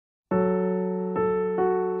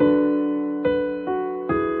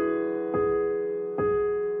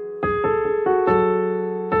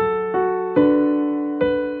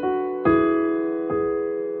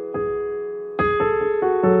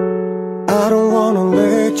don't wanna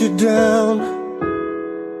let you down,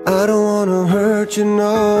 I don't wanna hurt you,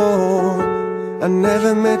 no. I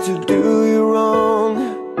never meant to do you wrong,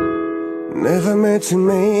 never meant to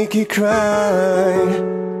make you cry.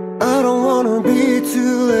 I don't wanna be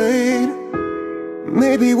too late,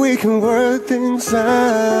 maybe we can work things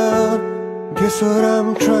out. Guess what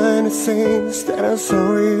I'm trying to say is that I'm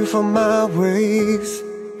sorry for my ways.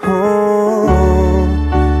 Oh,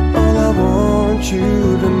 all I want you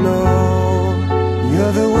to know,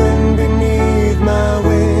 you're the wind beneath my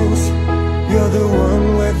wings, you're the one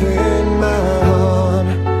within my heart.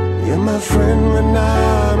 You're my friend when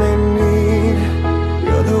I'm in need,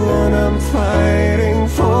 you're the one I'm fighting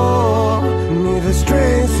for. Need the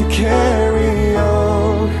strength to carry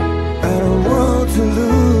on, I don't want to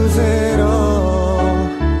lose it all.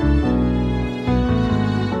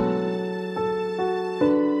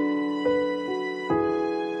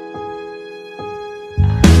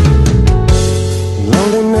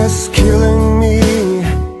 Loneliness killing me,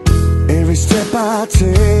 every step I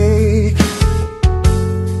take.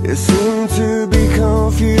 You seem to be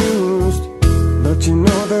confused, but you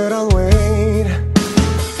know that